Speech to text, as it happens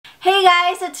Hey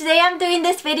guys, so today I'm doing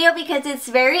this video because it's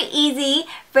very easy,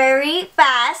 very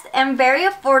fast, and very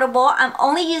affordable. I'm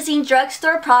only using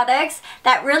drugstore products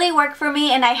that really work for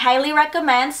me and I highly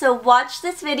recommend. So watch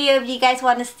this video if you guys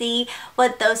want to see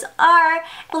what those are.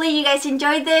 Hopefully you guys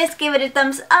enjoyed this. Give it a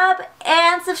thumbs up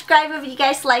and subscribe if you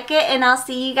guys like it, and I'll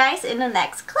see you guys in the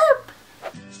next clip.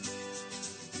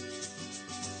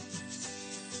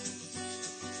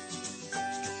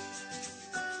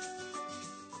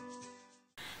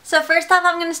 So first off,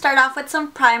 I'm going to start off with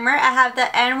some primer. I have the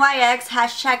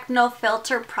NYX #No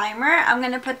Filter primer. I'm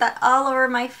going to put that all over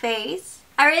my face.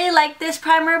 I really like this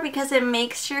primer because it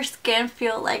makes your skin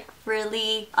feel like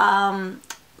really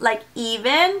like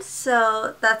even,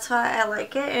 so that's why I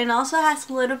like it. And it also has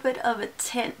a little bit of a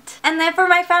tint. And then for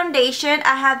my foundation,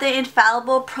 I have the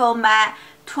Infallible Pro Matte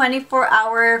 24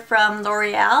 Hour from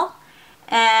L'Oreal,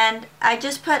 and I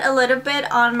just put a little bit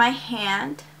on my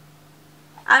hand.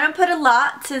 I don't put a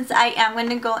lot since I am going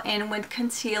to go in with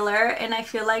concealer, and I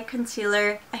feel like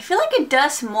concealer, it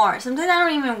does more. Sometimes I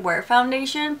don't even wear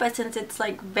foundation, but since it's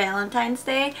like Valentine's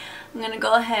Day, I'm going to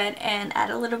go ahead and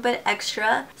add a little bit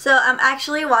extra. So I'm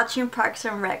actually watching Parks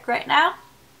and Rec right now.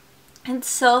 It's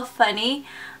so funny.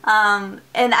 And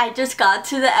I just got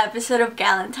to the episode of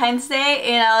Galentines Day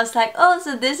and I was like, oh,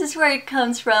 so this is where it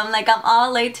comes from. Like, I'm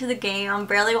all late to the game. I'm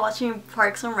barely watching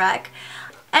Parks and Rec.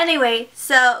 Anyway,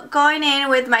 so going in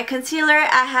with my concealer,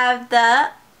 I have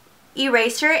the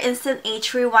Eraser Instant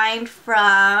Age Rewind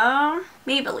from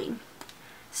Maybelline.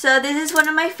 So this is one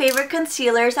of my favorite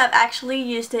concealers. I've actually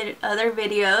used it in other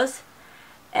videos.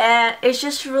 And it's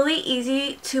just really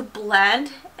easy to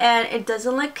blend and it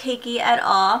doesn't look cakey at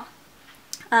all.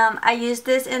 I use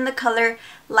this in the color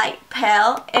Light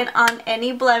Pale, and on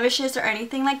any blemishes or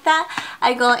anything like that,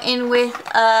 I go in with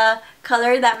a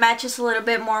color that matches a little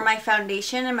bit more my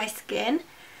foundation and my skin.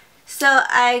 So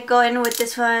I go in with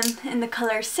this one in the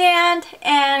color Sand,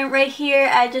 and right here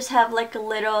I just have like a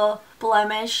little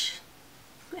blemish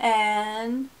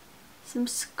and some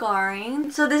scarring.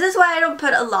 So this is why I don't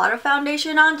put a lot of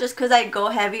foundation on, just because I go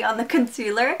heavy on the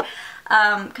concealer.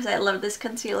 Because I love this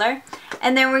concealer.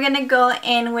 And then we're going to go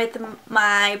in with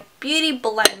my beauty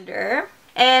blender.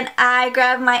 And I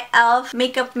grab my e.l.f.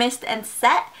 Makeup Mist and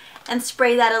Set and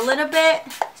spray that a little bit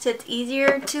so it's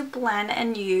easier to blend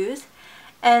and use.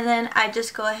 And then I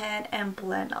just go ahead and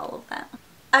blend all of that.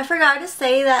 I forgot to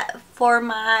say that for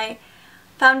my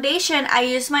foundation, I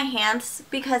use my hands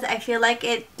because I feel like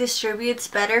it distributes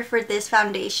better for this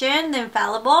foundation, the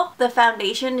Infallible. The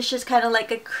foundation is just kind of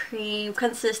like a cream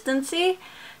consistency,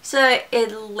 so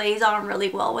it lays on really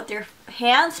well with your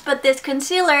hands. But this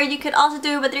concealer, you could also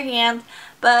do it with your hands,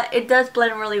 but it does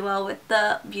blend really well with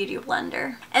the beauty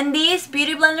blender. And these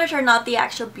beauty blenders are not the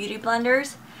actual beauty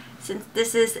blenders, since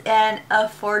this is an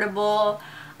affordable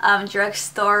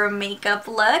drugstore makeup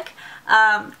look.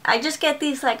 I just get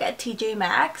these like at TJ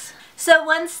Maxx. So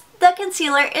once the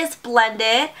concealer is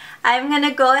blended, I'm going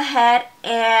to go ahead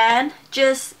and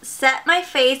just set my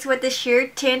face with the Sheer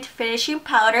Tint Finishing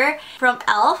Powder from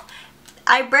e.l.f.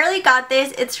 I barely got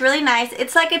this. It's really nice.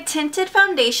 It's like a tinted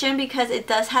foundation because it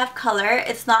does have color.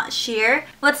 It's not sheer.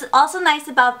 What's also nice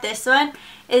about this one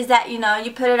is that, you know,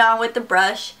 you put it on with the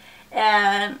brush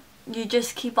and you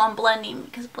just keep on blending,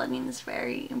 because blending is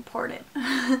very important.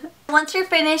 Once you're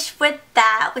finished with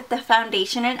that, with the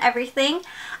foundation and everything,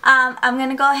 I'm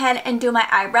gonna go ahead and do my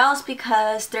eyebrows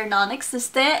because they're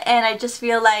non-existent and I just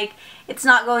feel like it's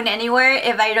not going anywhere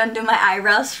if I don't do my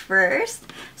eyebrows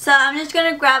first. So I'm just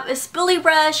gonna grab a spoolie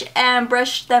brush and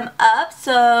brush them up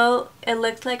so it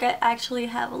looks like I actually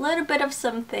have a little bit of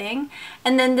something.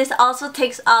 And then this also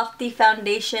takes off the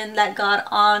foundation that got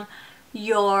on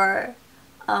your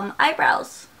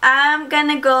eyebrows. I'm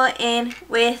gonna go in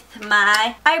with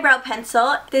my eyebrow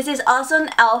pencil. This is also an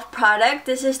e.l.f. product.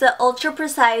 This is the Ultra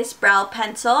Precise Brow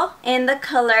Pencil in the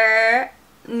color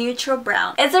Neutral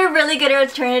Brown. It's a really good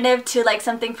alternative to like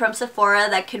something from Sephora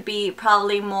that could be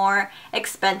probably more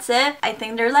expensive. I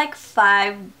think they're like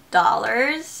 $5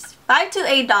 to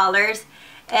 $8,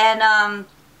 and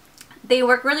they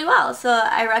work really well, so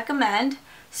I recommend.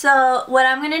 So what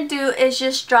I'm gonna do is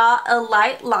just draw a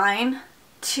light line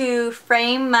to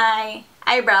frame my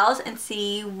eyebrows and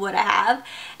see what I have,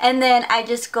 and then I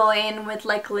just go in with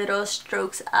like little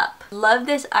strokes up. Love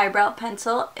this eyebrow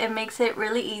pencil. It makes it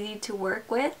really easy to work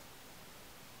with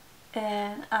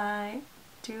and I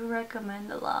do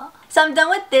recommend a lot. So I'm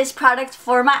done with this product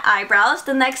for my eyebrows.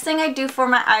 The next thing I do for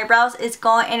my eyebrows is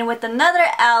go in with another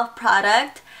e.l.f.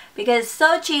 product because it's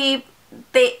so cheap.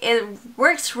 It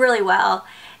works really well,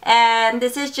 and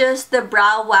this is just the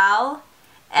Brow Wow.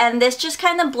 And this just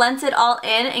kind of blends it all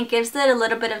in and gives it a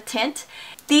little bit of tint.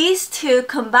 these two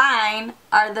combined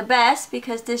are the best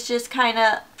because this just kind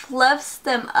of fluffs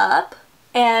them up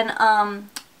and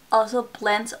also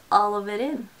blends all of it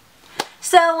in.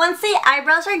 So once the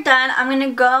eyebrows are done, I'm going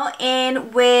to go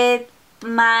in with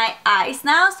my eyes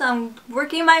now. So I'm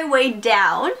working my way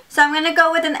down. So I'm going to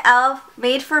go with an e.l.f.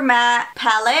 Made for Matte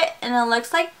palette, and it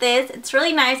looks like this. It's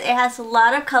really nice. It has a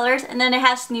lot of colors, and then it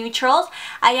has neutrals.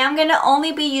 I am going to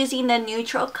only be using the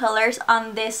neutral colors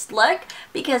on this look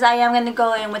because I am going to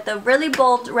go in with a really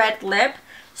bold red lip.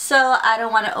 So I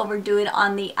don't want to overdo it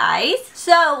on the eyes.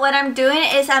 So what I'm doing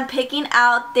is I'm picking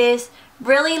out this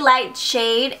really light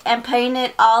shade and putting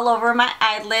it all over my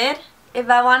eyelid. If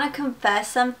I want to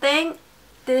confess something,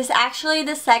 this is actually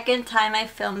the second time I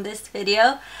filmed this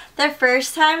video. The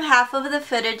first time, half of the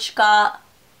footage got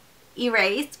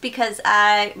erased because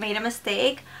I made a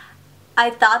mistake. I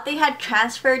thought they had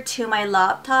transferred to my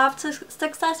laptop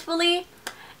successfully.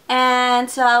 And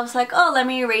so I was like, oh, let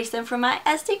me erase them from my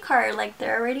SD card. Like,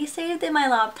 they're already saved in my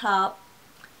laptop.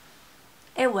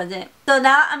 It wasn't. So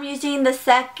now I'm using the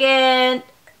second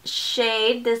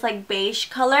shade, this like beige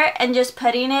color, and just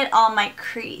putting it on my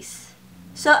crease.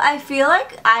 So I feel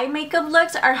like eye makeup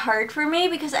looks are hard for me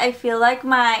because I feel like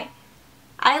my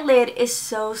eyelid is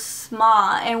so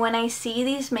small. And when I see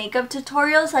these makeup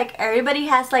tutorials, like everybody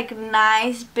has like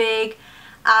nice big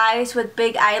eyes with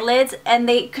big eyelids, and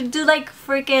they could do like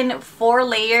freaking 4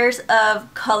 layers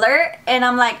of color, and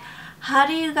I'm like, how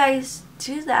do you guys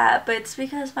do that? But it's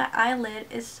because my eyelid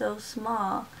is so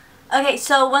small. Okay,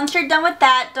 so once you're done with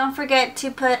that, don't forget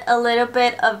to put a little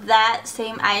bit of that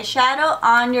same eyeshadow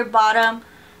on your bottom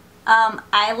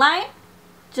eyeline,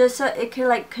 just so it could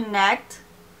like connect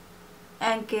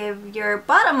and give your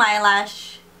bottom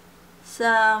eyelash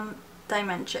some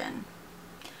dimension.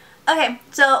 Okay,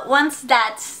 so once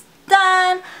that's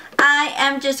done, I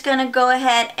am just gonna go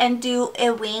ahead and do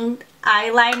a winged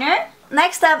eyeliner.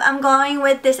 Next up, I'm going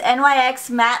with this NYX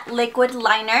Matte Liquid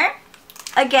Liner.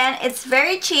 Again, it's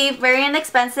very cheap, very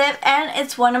inexpensive, and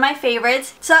it's one of my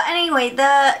favorites. So anyway,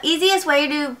 the easiest way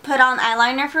to put on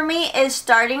eyeliner for me is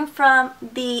starting from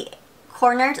the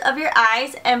corners of your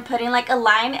eyes and putting like a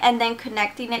line and then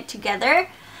connecting it together.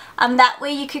 That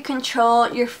way you can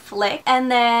control your flick. And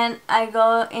then I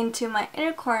go into my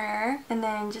inner corner and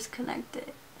then just connect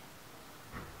it.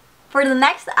 For the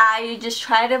next eye, you just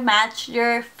try to match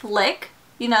your flick.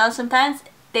 You know, sometimes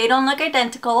they don't look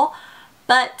identical,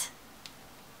 but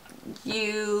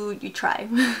you try.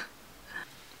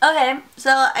 Okay,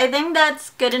 so I think that's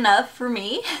good enough for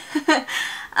me.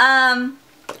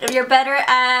 If you're better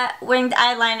at winged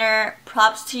eyeliner,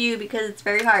 props to you because it's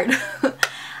very hard.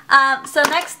 So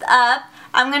next up,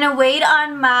 I'm going to wait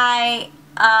on my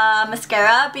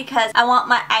mascara because I want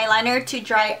my eyeliner to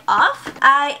dry off.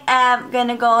 I am going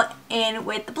to go in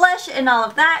with the blush and all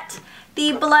of that.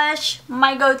 The blush,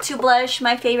 my go-to blush,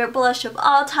 my favorite blush of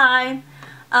all time.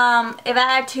 If I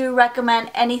had to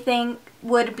recommend anything,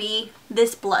 would be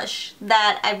this blush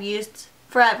that I've used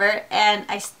forever, and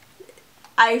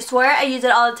I swear I use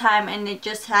it all the time and it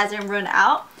just hasn't run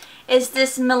out. It's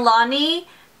this Milani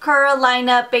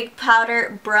Carolina Big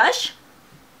Powder brush.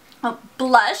 Oh,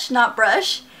 blush, not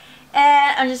brush.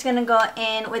 And I'm just gonna go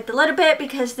in with a little bit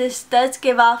because this does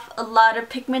give off a lot of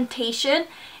pigmentation.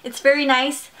 It's very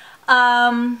nice.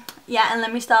 Yeah, and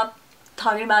let me stop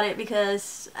talking about it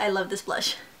because I love this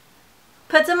blush.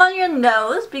 Put some on your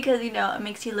nose because, you know, it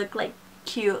makes you look like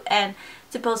cute, and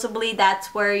supposedly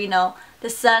that's where, you know, the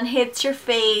sun hits your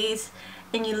face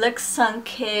and you look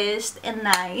sun-kissed and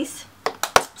nice.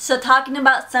 So talking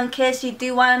about sun-kissed, you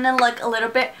do want to look a little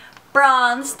bit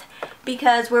bronzed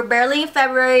because we're barely in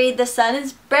February. The sun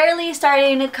is barely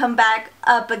starting to come back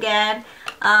up again.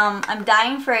 I'm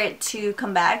dying for it to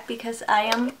come back because I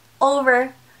am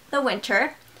over the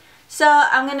winter. So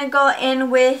I'm going to go in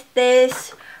with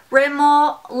this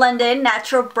Rimmel London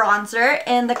Natural Bronzer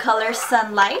in the color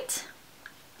Sunlight.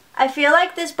 I feel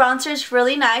like this bronzer is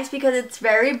really nice because it's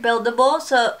very buildable.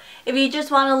 So if you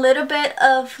just want a little bit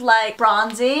of like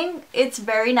bronzing, it's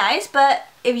very nice. But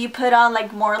if you put on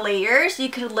like more layers, you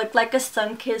could look like a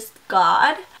sun-kissed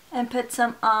god. And put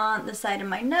some on the side of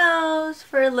my nose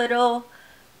for a little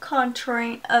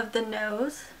contouring of the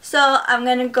nose. So I'm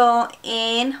gonna go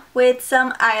in with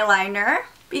some eyeliner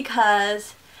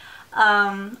because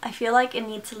I feel like it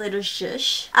needs a little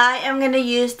zhuzh. I am gonna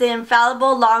use the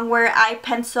Infallible Longwear Eye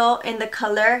Pencil in the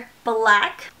color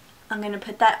Black. I'm gonna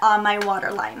put that on my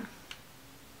waterline.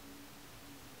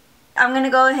 I'm gonna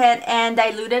go ahead and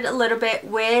dilute it a little bit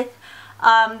with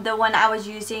the one I was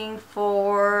using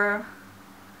for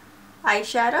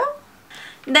eyeshadow.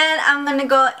 Then I'm gonna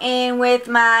go in with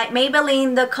my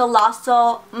Maybelline The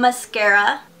Colossal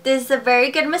Mascara This is a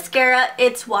very good mascara.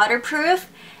 It's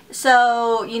waterproof.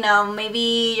 So, you know,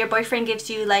 maybe your boyfriend gives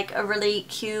you like a really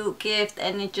cute gift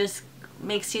and it just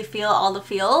makes you feel all the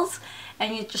feels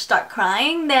and you just start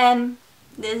crying, then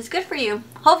this is good for you.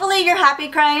 Hopefully you're happy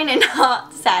crying and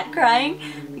not sad crying,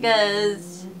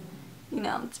 because, you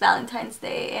know, it's Valentine's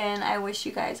Day and I wish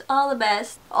you guys all the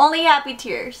best. Only happy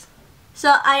tears.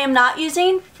 So I am not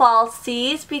using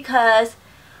falsies because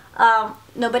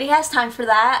nobody has time for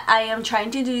that. I am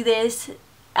trying to do this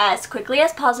as quickly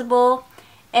as possible,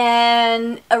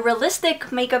 and a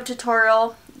realistic makeup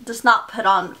tutorial does not put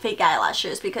on fake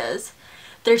eyelashes because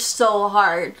they're so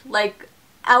hard. Like,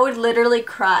 I would literally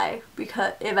cry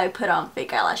because if I put on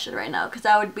fake eyelashes right now, because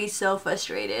I would be so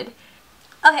frustrated.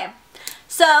 Okay,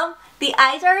 so the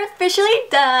eyes are officially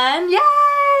done. Yay!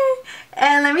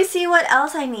 And let me see what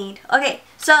else I need. Okay,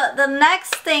 so the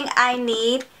next thing I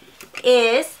need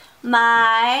is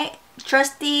my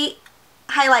trusty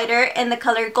highlighter in the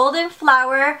color Golden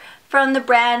Flower from the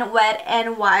brand Wet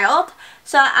n Wild.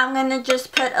 So I'm gonna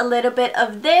just put a little bit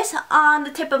of this on the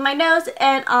tip of my nose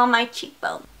and on my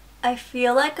cheekbone. I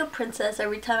feel like a princess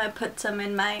every time I put some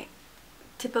in my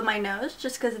tip of my nose,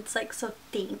 just because it's like so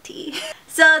dainty.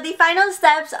 So the final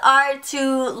steps are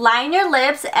to line your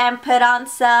lips and put on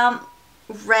some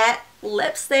red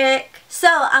lipstick. So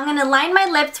I'm gonna line my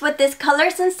lips with this Color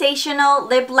Sensational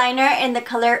lip liner in the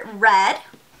color Red.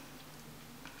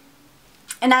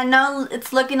 And I know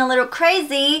it's looking a little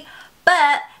crazy,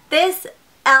 but this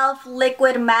e.l.f.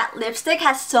 liquid matte lipstick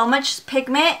has so much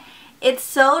pigment. It's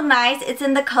so nice. It's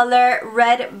in the color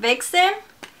Red Vixen.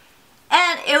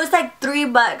 And it was like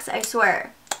 $3, I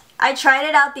swear. I tried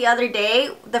it out the other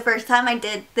day, the first time I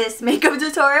did this makeup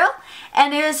tutorial.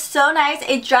 And it was so nice.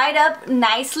 It dried up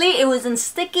nicely. It wasn't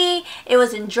sticky. It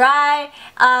wasn't dry.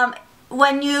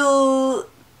 When you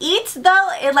eat though,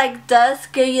 it like does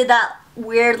give you that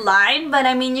weird line, but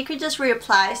I mean you could just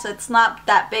reapply, so it's not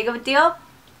that big of a deal,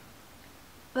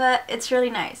 but it's really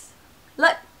nice.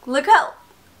 Look how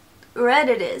red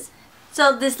it is.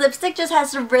 So this lipstick just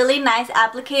has a really nice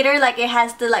applicator. Like, it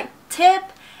has the like tip,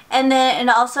 and then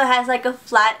it also has like a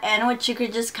flat end which you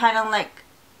could just kind of like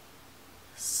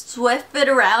swift it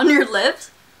around your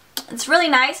lips. It's really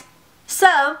nice.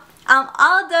 So I'm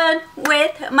all done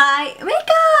with my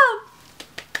makeup.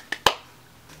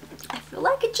 I feel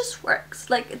like it just works.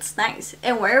 Like, it's nice.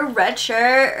 And wear a red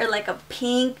shirt or like a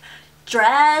pink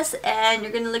dress and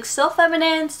you're gonna look so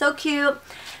feminine, so cute.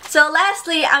 So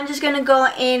lastly, I'm just gonna go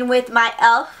in with my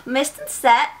e.l.f. Mist and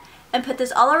Set and put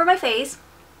this all over my face.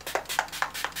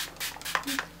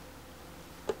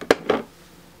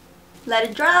 Let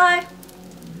it dry.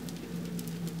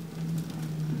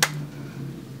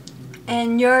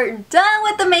 And you're done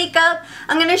with the makeup.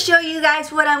 I'm going to show you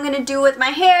guys what I'm going to do with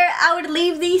my hair. I would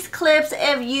leave these clips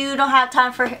if you don't have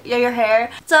time for your hair.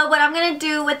 So what I'm going to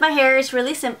do with my hair is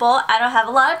really simple. I don't have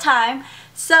a lot of time.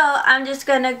 So I'm just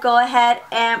going to go ahead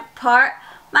and part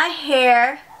my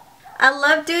hair. I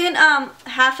love doing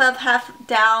half up, half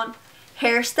down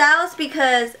hairstyles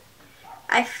because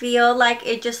I feel like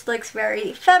it just looks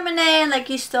very feminine. Like,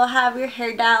 you still have your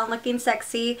hair down looking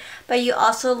sexy, but you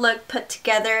also look put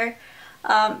together.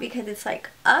 Because it's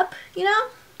like up, you know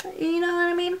what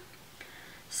I mean?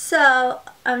 So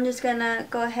I'm just gonna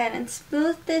go ahead and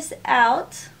smooth this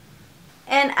out.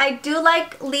 And I do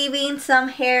like leaving some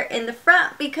hair in the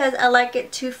front because I like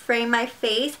it to frame my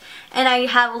face, and I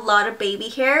have a lot of baby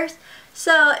hairs,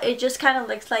 so it just kind of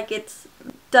looks like it's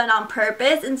done on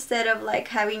purpose instead of like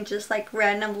having just like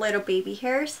random little baby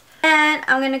hairs. And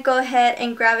I'm gonna go ahead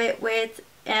and grab it with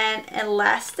an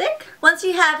elastic. Once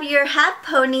you have your hat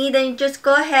pony, then you just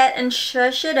go ahead and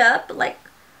shush it up, like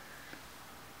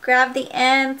grab the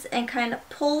ends and kind of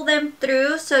pull them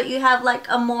through so you have like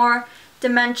a more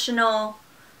dimensional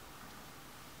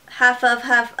half up,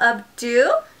 half up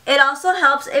do. It also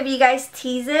helps if you guys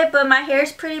tease it, but my hair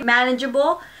is pretty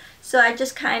manageable, so I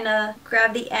just kind of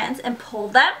grab the ends and pull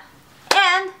them.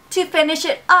 And to finish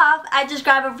it off, I just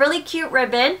grabbed a really cute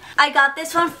ribbon. I got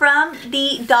this one from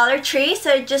the Dollar Tree,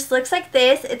 so it just looks like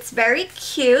this. It's very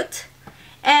cute.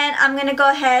 And I'm going to go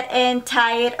ahead and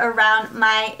tie it around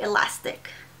my elastic.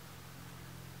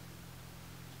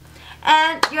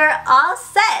 And you're all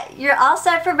set. You're all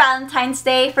set for Valentine's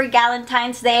Day, for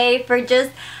Galentines Day, for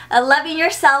just a loving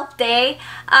yourself day.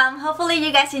 Hopefully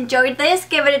you guys enjoyed this.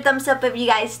 Give it a thumbs up if you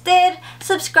guys did.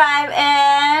 Subscribe,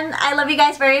 and I love you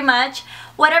guys very much.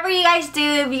 Whatever you guys do,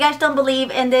 if you guys don't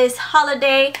believe in this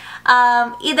holiday,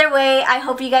 either way, I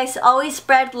hope you guys always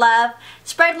spread love.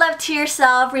 Spread love to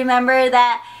yourself. Remember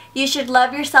that you should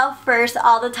love yourself first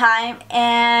all the time.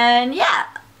 And yeah,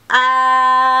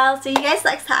 I'll see you guys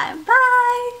next time.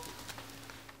 Bye!